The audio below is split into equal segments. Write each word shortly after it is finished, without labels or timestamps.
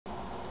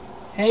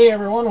Hey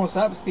everyone, what's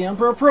up? It's the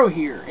Emperor Pro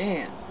here,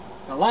 and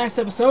in the last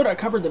episode I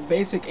covered the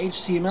basic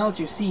HTML that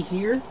you see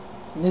here.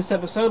 In this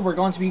episode we're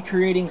going to be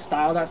creating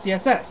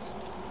style.css.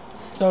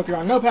 So if you're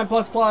on Notepad++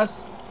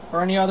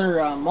 or any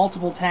other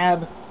multiple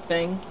tab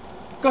thing,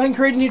 go ahead and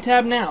create a new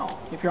tab now.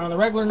 If you're on the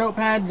regular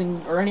Notepad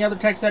or any other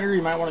text editor,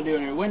 you might want to do a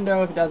new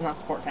window if it does not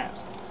support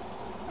tabs.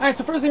 Alright,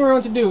 so first thing we're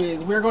going to do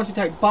is we're going to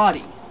type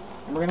body,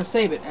 and we're going to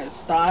save it as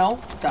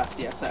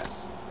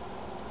style.css.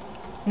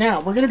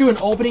 Now, we're going to do an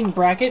opening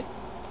bracket.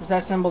 There's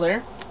that symbol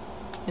there.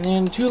 And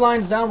then 2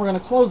 lines down, we're going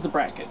to close the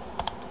bracket.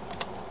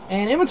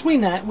 And in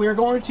between that, we're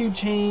going to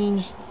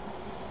change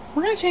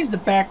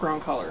the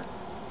background color.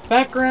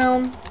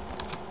 Background,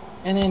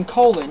 and then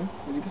colon,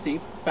 as you can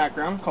see,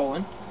 background,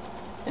 colon.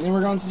 And then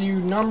we're going to do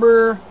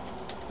number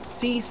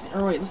let's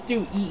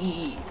do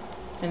EEE.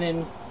 And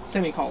then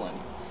semicolon.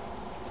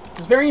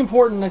 It's very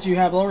important that you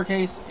have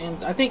lowercase,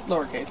 and I think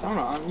lowercase, I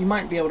don't know, you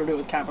might be able to do it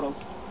with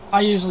capitals.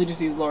 I usually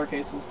just use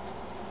lowercases.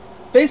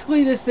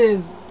 Basically, this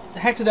is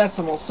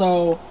hexadecimal,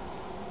 so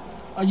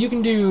you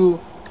can do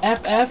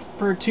FF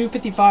for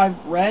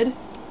 255 red.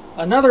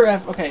 Another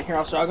F. Okay, here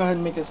I'll go ahead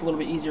and make this a little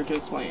bit easier to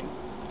explain.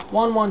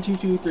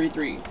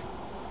 112233.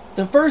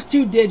 The first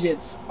 2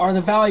 digits are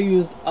the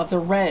values of the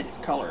red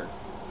color,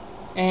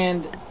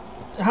 and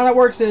how that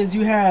works is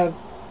you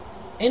have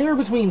anywhere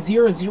between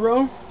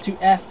 00 to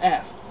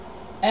FF.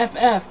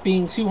 FF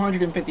being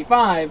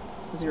 255,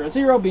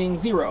 00 being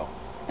 0,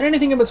 and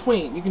anything in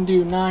between. You can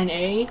do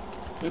 9A.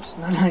 Oops,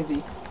 not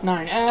 9Z.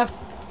 9F,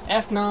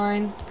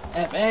 F9,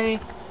 FA, you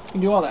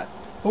can do all that.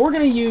 But we're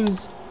going to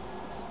use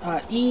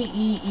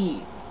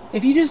EEE.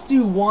 If you just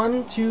do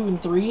 1, 2,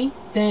 and 3,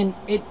 then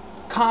it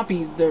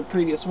copies the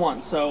previous one.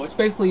 So it's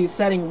basically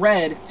setting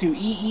red to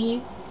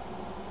EE,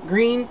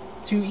 green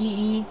to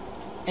EE,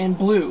 and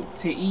blue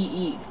to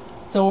EE.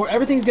 So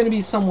everything's going to be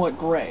somewhat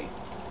gray.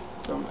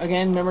 So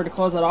again, remember to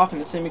close that off in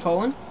the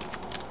semicolon.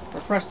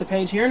 Refresh the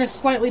page here, and it's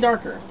slightly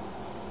darker.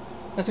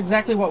 That's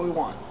exactly what we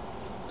want,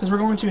 because we're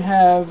going to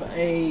have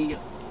a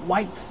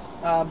white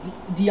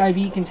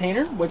div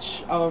container,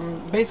 which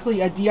basically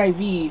a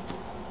div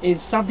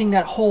is something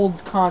that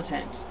holds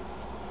content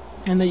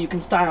and that you can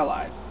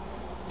stylize.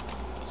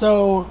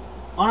 So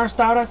on our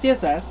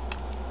style.css,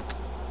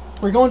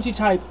 we're going to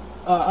type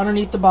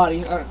underneath the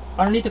body,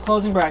 underneath the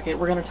closing bracket,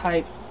 we're going to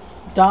type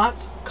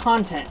dot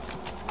content,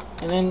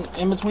 and then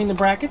in between the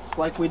brackets,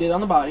 like we did on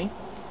the body.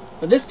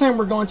 But this time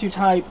we're going to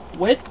type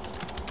width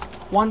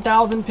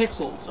 1000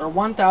 pixels, or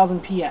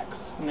 1000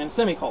 px, and then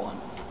semicolon.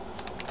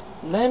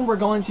 And then we're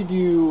going to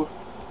do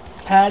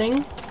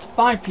padding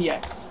 5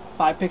 px,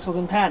 5 pixels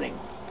in padding.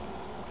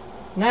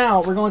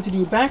 Now we're going to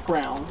do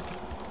background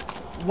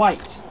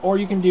white, or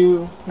you can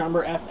do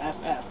number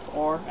FFF,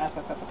 or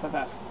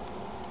FFFFF.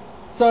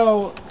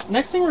 So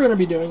next thing we're going to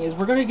be doing is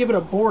we're going to give it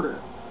a border.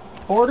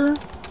 Border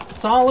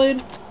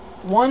solid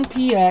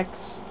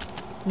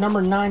 1px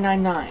number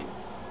 999.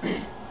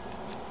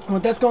 And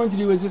what that's going to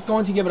do is it's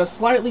going to give it a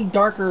slightly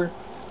darker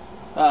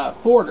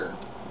border.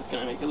 It's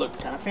going to make it look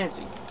kind of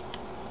fancy.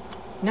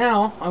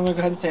 Now, I'm going to go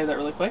ahead and save that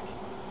really quick.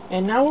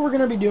 And now what we're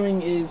going to be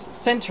doing is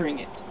centering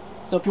it.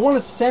 So if you want to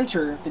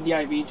center the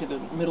div to the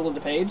middle of the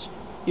page,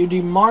 you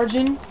do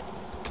margin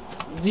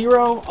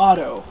 0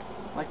 auto,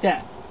 like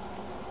that,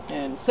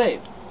 and save.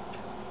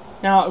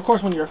 Now, of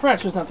course, when you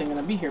refresh, there's nothing going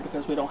to be here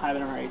because we don't have it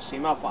in our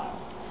HTML file.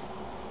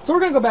 So we're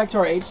going to go back to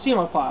our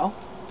HTML file.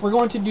 We're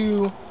going to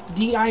do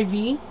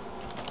div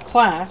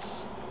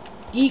class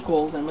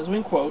equals, and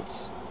between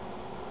quotes,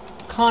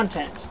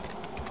 content,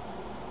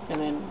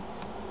 and then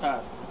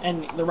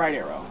and the right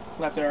arrow,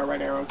 left arrow, right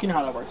arrow. You know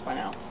how that works by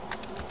now.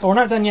 But we're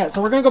not done yet,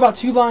 so we're going to go about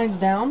 2 lines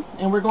down,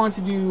 and we're going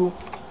to do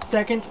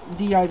second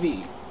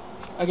div.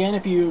 Again,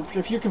 if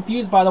you're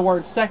confused by the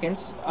word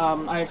second,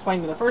 I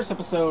explained in the first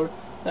episode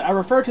that I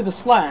refer to the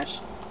slash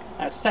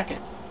as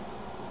second,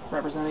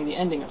 representing the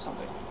ending of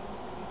something.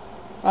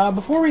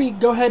 Before we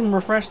go ahead and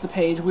refresh the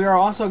page, we are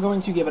also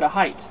going to give it a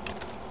height.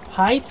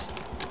 Height,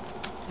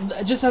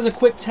 just as a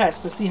quick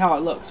test to see how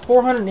it looks,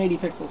 480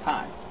 pixels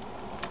high.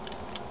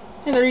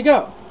 And there you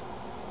go.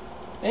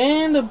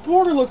 And the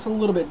border looks a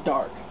little bit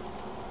dark.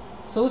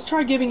 So let's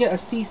try giving it a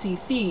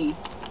CCC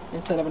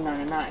instead of a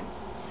 999.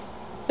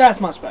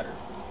 That's much better.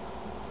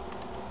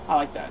 I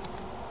like that.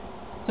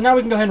 So now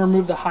we can go ahead and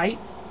remove the height.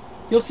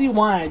 You'll see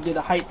why I did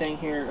the height thing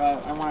here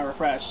and when I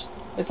refresh.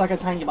 It's like a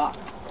tiny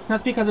box.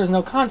 That's because there's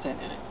no content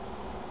in it.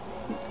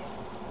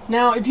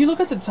 Now, if you look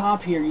at the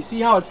top here, you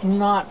see how it's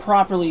not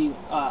properly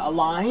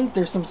aligned?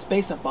 There's some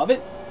space above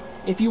it.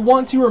 If you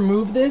want to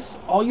remove this,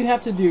 all you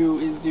have to do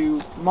is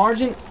do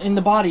margin, in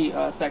the body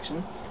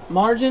section,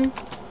 margin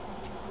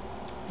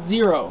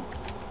 0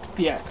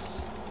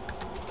 px,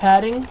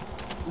 padding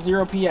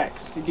 0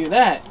 px. You do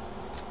that,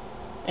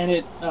 and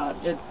it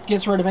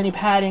gets rid of any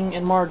padding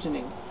and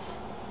margining,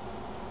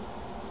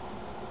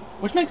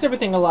 which makes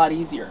everything a lot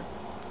easier.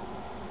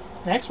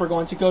 Next, we're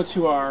going to go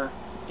to our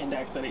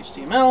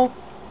index.html,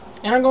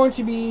 and I'm going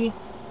to be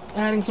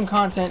adding some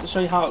content to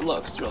show you how it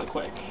looks really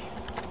quick.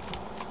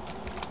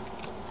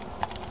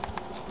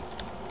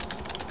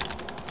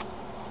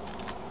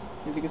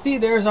 As you can see,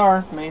 there's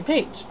our main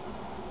page.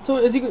 So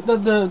as you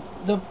the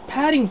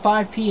padding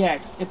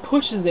 5px, it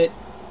pushes it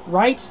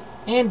right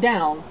and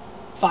down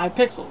 5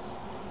 pixels.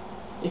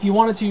 If you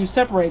wanted to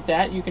separate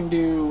that, you can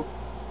do,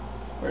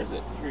 where is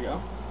it? Here we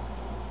go.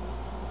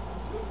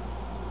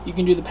 You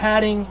can do the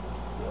padding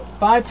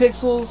 5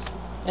 pixels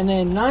and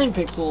then 9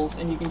 pixels,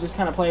 and you can just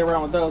kind of play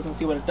around with those and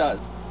see what it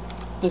does.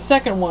 The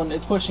second one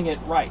is pushing it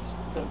right.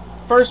 The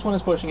first one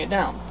is pushing it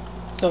down.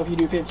 So if you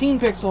do 15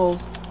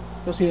 pixels,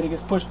 you'll see that it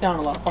gets pushed down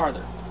a lot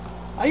farther.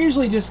 I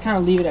usually just kind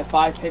of leave it at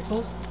 5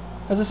 pixels,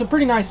 because it's a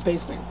pretty nice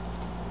spacing.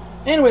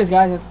 Anyways,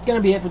 guys, that's going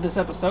to be it for this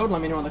episode.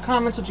 Let me know in the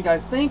comments what you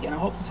guys think, and I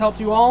hope this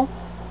helped you all.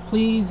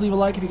 Please leave a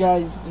like if you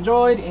guys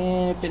enjoyed,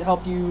 and if it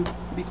helped you,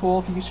 it'd be cool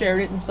if you shared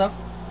it and stuff.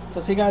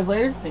 So see you guys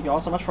later. Thank you all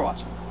so much for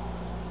watching.